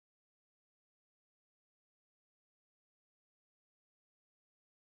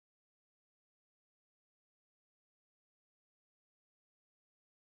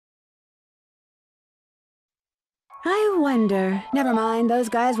I wonder. Never mind, those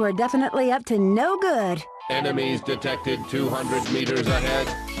guys were definitely up to no good. Enemies detected 200 meters ahead.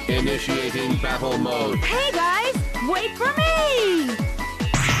 Initiating battle mode. Hey guys, wait for me!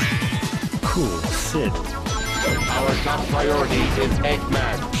 Cool, Sid. Our top priority is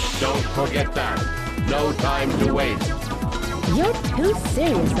Eggman. Don't forget that. No time to waste. You're too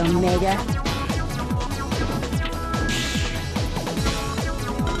serious, Omega.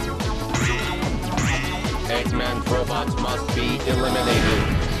 Eggman's robots must be eliminated.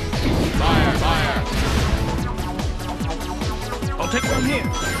 Fire! Fire! I'll take one here.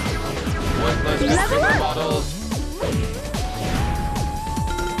 Worthless consumer models.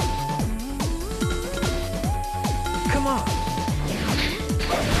 Come on.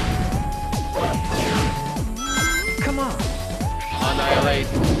 Come on. Annihilate.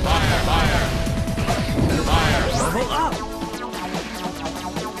 Fire! Fire! Fire! Level up.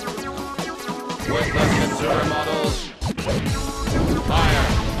 Worthless consumer models. Fire!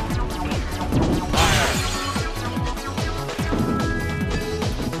 Fire!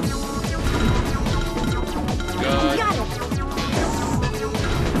 Good. Got it!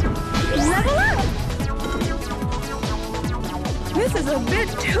 Level up! This is a bit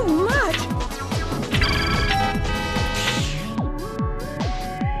too much!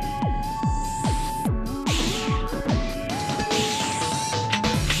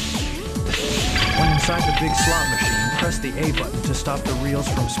 When inside the big slot machine, press the A button to stop the reels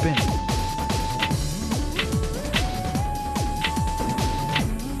from spinning.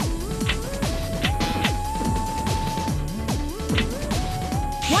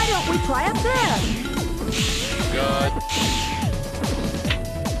 Why don't we try up there? Good.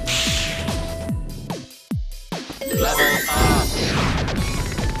 Level up.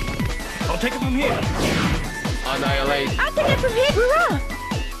 I'll take it from here. Annihilate. I'll take it from here! Hurrah!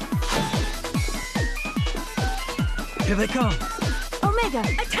 Here they come. Omega,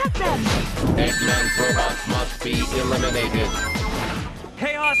 attack them! Eggman's robots must be eliminated.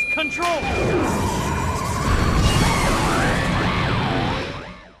 Chaos control.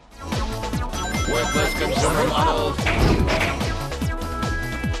 Worthless consumer models.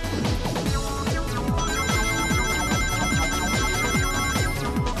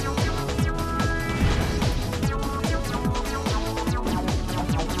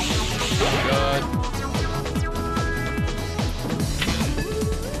 Good.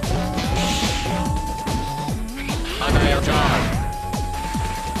 Annihilate charge.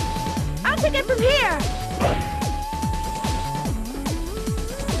 I'll take it from here!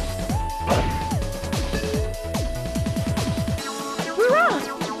 Hurrah!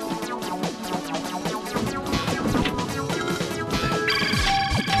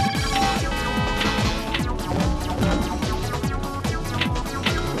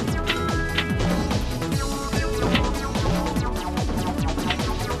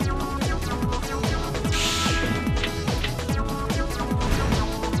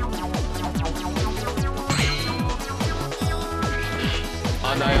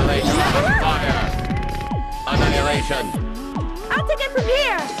 Annihilation. Fire. Annihilation. I'll take it from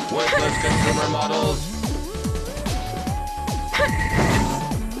here! Worthless consumer models.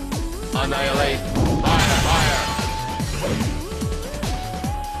 Annihilate. Fire. Fire.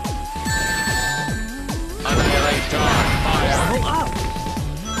 Annihilate charge. Fire. Level up.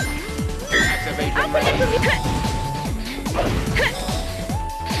 Activate I'll take it from range. here!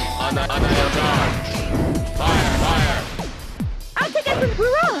 Annihilate charge. Fire. Fire. I'll take it from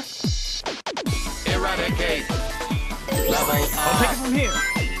hurrah! Eradicate. Level I'll take it up. from here.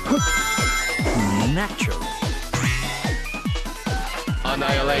 Naturally.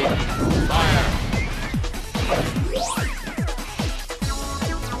 Annihilate. Fire.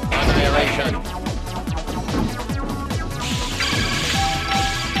 Annihilation.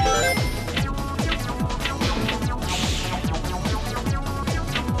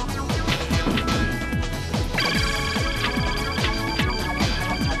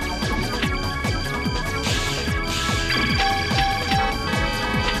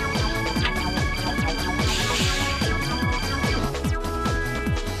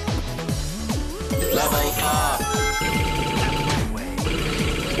 Level up.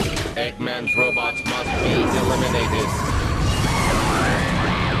 Eggman's robots must be eliminated.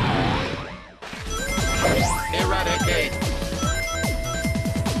 Eradicate.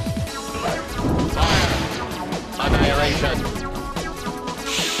 Fire. Annihilation.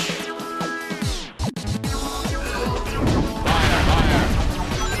 Fire, fire.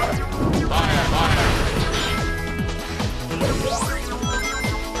 Fire, fire.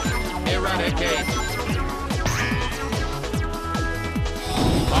 Eradicate.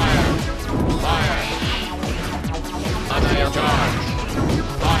 Fire. Fire.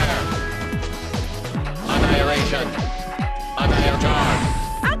 Annihilation! Annihilate charge!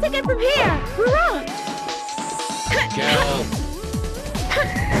 I'll take it from here! Hurrah! Kill!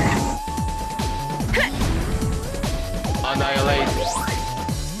 Annihilate!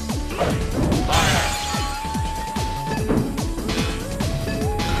 Fire!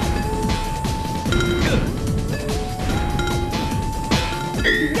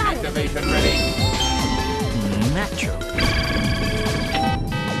 Activation ready! Natural.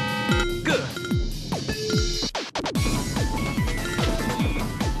 Good.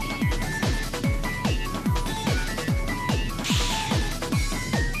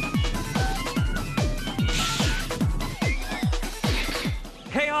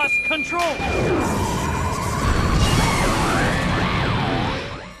 Chaos control.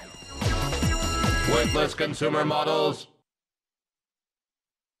 Worthless consumer models!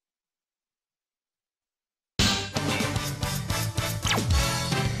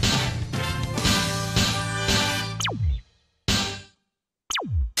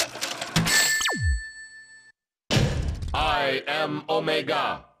 I am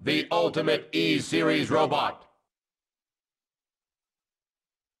Omega, the ultimate E-Series robot.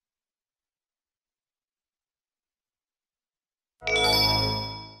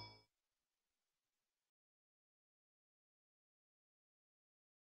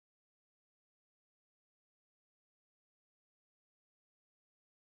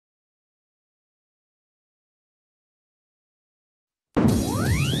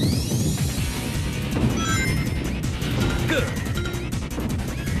 Good.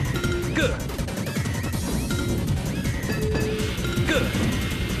 Good. Good.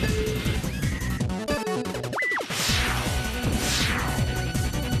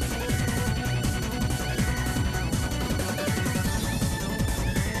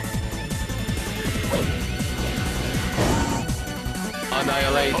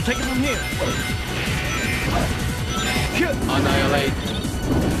 Annihilate! I'll take it from here. Annihilate!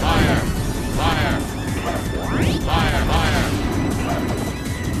 Fire! Fire! Fire! Fire!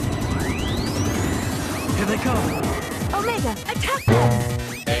 Here they come. Omega, attack them!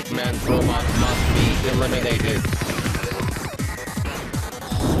 Eggman's robot must be eliminated.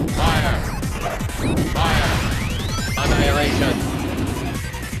 Fire! Fire! Annihilation!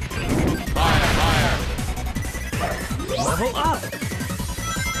 Fire! Fire! Level up.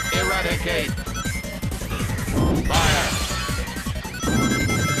 Eradicate! Fire!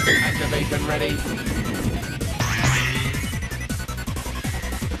 Activation ready.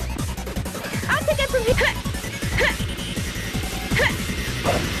 I'll take it from here!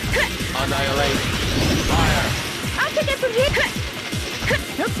 Annihilate! Fire! I'll take it from here! Okay,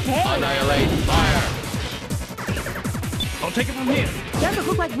 Annihilate! Fire! I'll take it from here. doesn't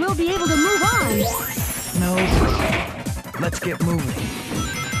look like we'll be able to move on. No. Let's get moving.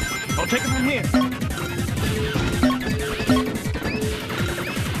 I'll take it from here.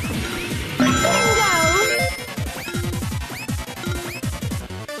 Bingo!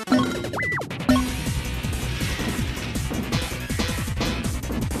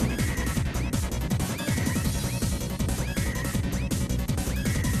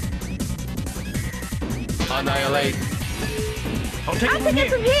 Annihilate! I'll take I'll it from take it here.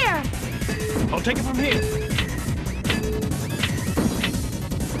 from here! I'll take it from here.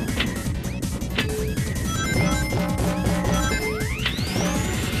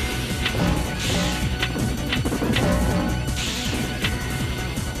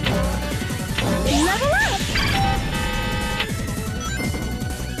 Level up!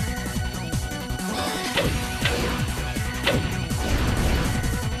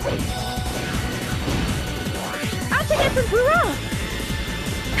 I'll take it from Hurrah!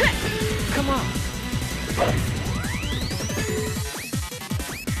 Come on.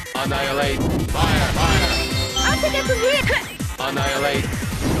 Annihilate! Fire! Fire! I'll take it from here! Annihilate!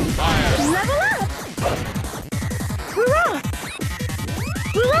 Fire! Level up! Hurrah!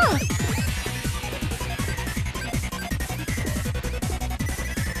 Hurrah!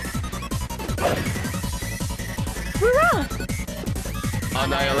 Hurrah!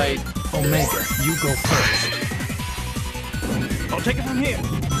 Annihilate! Omega, you go first. I'll take it from here.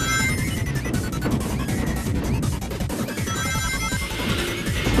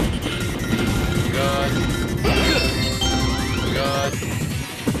 Good. Good.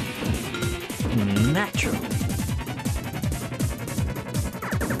 Natural.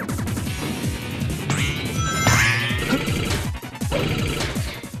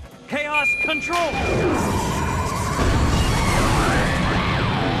 Chaos control.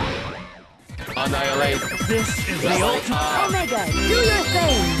 Annihilate! This is the ultimate. Omega, do your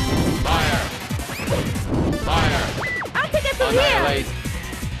thing! Fire! Fire! I'll take it from here! Annihilate!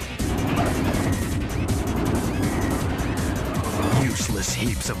 useless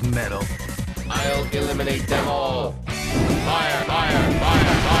heaps of metal. I'll eliminate them all. Fire, fire,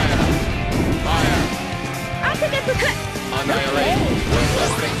 fire, fire. Fire. I'll take it for cut. Annihilate.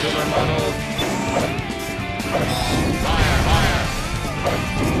 Worthless consumer models. Fire, fire.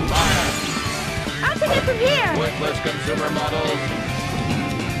 Fire. I'll take it from here. Worthless consumer models.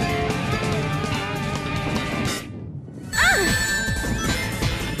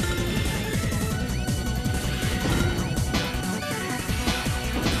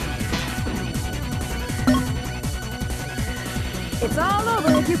 It's all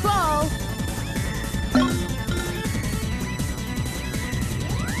over if you fall.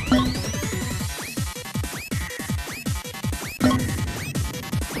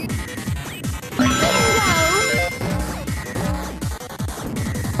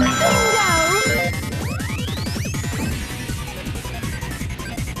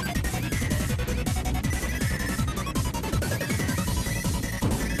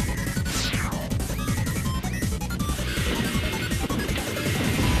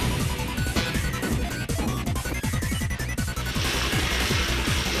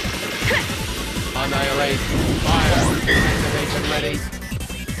 Annihilate. Fire. Activation ready.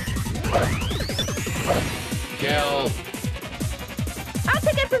 Kill. I'll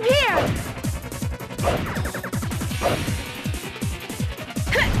take it from here.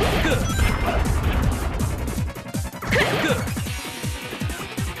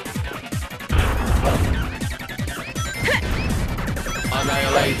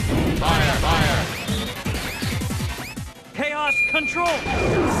 Annihilate. Fire, fire. Chaos control!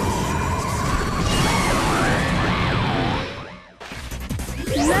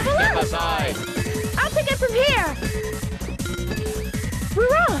 Level Step up. aside. I'll take it from here.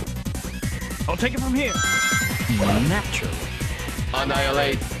 We're off. I'll take it from here. Naturally.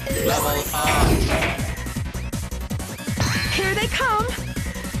 Annihilate. Level up. Here they come.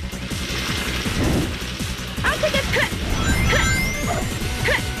 I'll take it.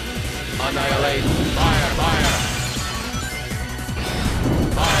 Annihilate. Fire, fire.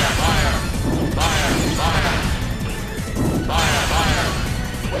 Fire, fire. Fire, fire. Fire, fire.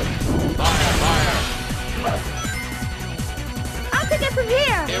 Fire, fire. I'll take it from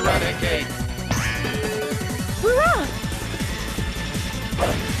here. Eradicate. We're off.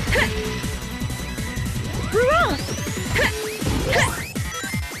 We're off.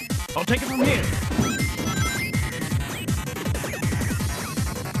 I'll take it from here.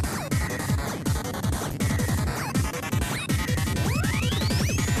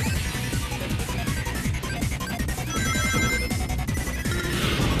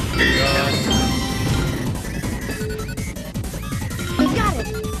 We got it.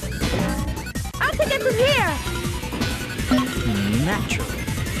 I'll take it from here. Naturally.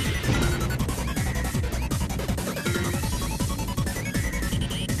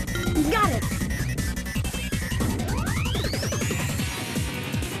 Got it.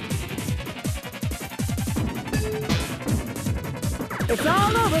 It's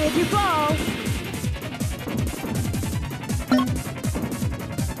all over if you fall.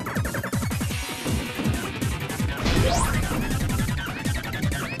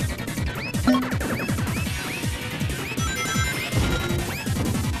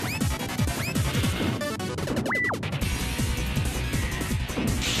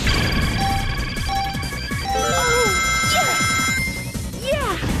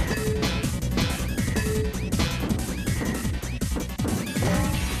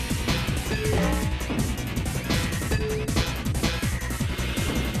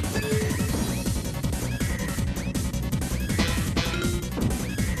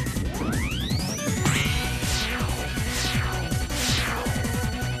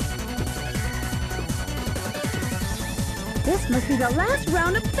 This must be the last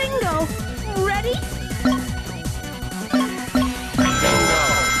round of bingo. Ready? Bingo.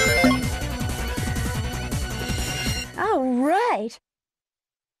 All right.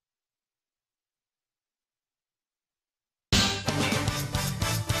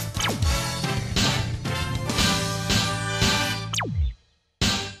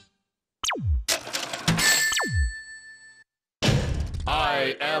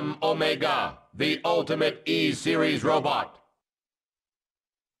 I am Omega, the ultimate E-Series robot.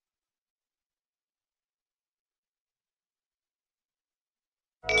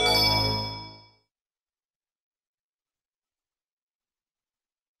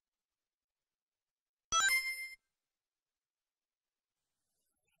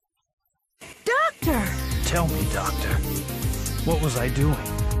 Doctor! Tell me, Doctor. What was I doing?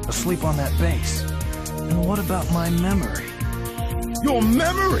 Asleep on that base? And what about my memory? Your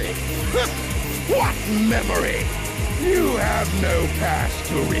memory? What memory? You have no past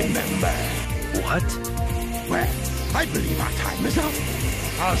to remember. What? Well, I believe our time is up.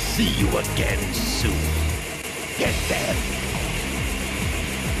 I'll see you again soon. Get them.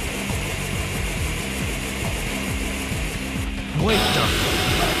 Wait, Doctor.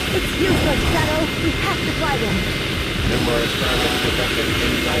 It's useless, Shadow. We have to fight him. Numerous targets detected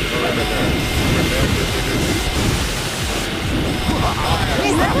inside perimeter. Prepare to intercept.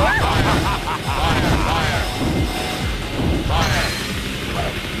 Fire!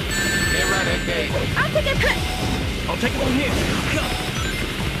 Eradicate! I'll take a cut. I'll take it from here. Go.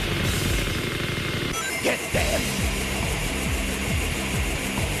 Get them.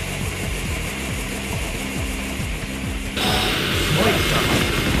 Wait, Doctor.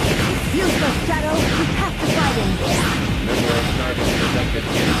 Useless, Shadow. We have to fight him. Numerous targets detected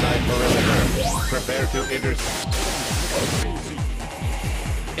inside perimeter. Prepare to intercept.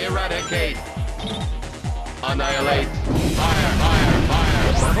 Eradicate! Annihilate! Fire!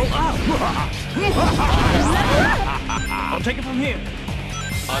 Level up. I'll take it from here.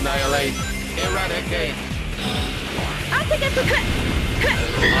 Annihilate! Eradicate! I'll take it to cut.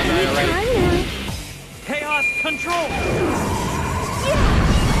 Annihilate! Time now. Chaos control.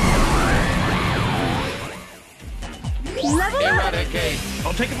 Level up. Eradicate!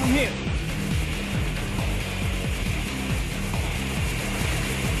 I'll take it from here.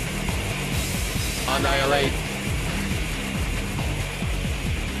 Annihilate!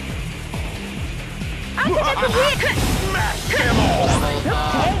 I'll take it from here. Smash them all.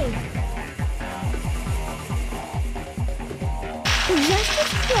 Okay. Just a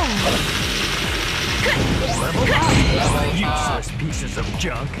play. Level up. Useless pieces of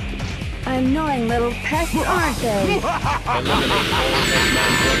junk. Annoying little pests, aren't they? Eliminate all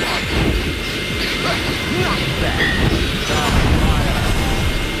Eggman robots! Not bad.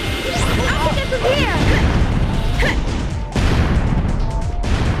 I'll take it from here.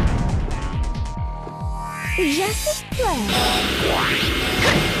 Just a play.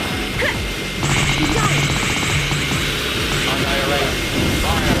 Annihilate!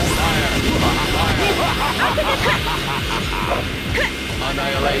 Fire!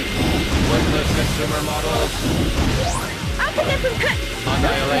 Annihilate! Worthless consumer models! I'll take it from cut.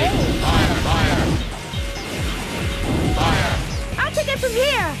 Annihilate! Fire! I'll take it from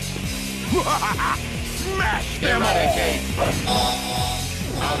here. Smash them all. Eradicate!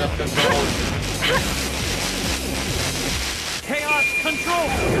 Out of control! Chaos control.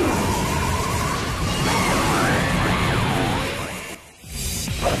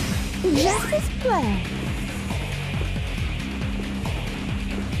 Just as play.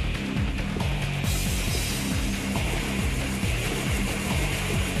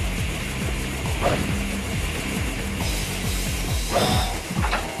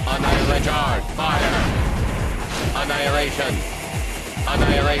 Annihilation! Fire! Annihilation!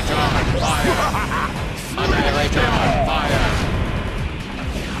 Annihilation! Fire! Annihilation! Fire!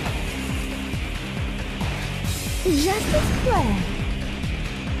 Just as play.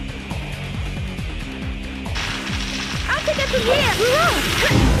 I'll take it from here.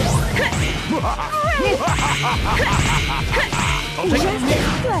 I'll take it from Just here. as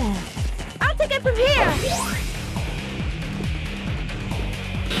play. I'll take it from here.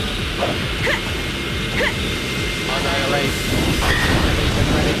 Annihilate! Annihilation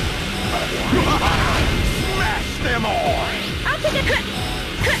ready! Smash them all. I'll take it.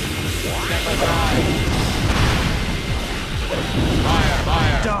 Step aside!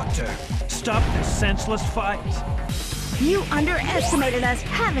 Fire! Doctor, stop this senseless fight. You underestimated us,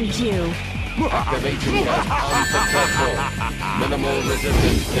 haven't you? Activation test unsuccessful. Minimal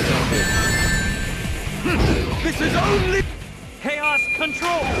resistance detected. This is only... Chaos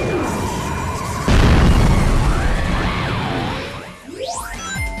control.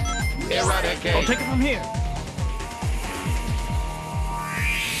 Eradicate! I'll take it from here.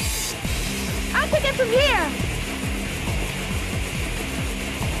 I'll take it from here.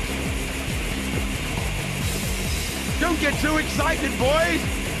 Don't get too excited, boys.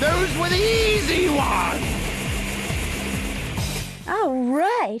 Those were the easy ones. All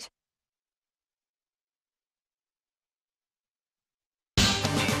right.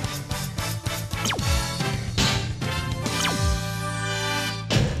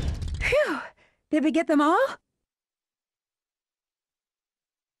 Phew. Did we get them all?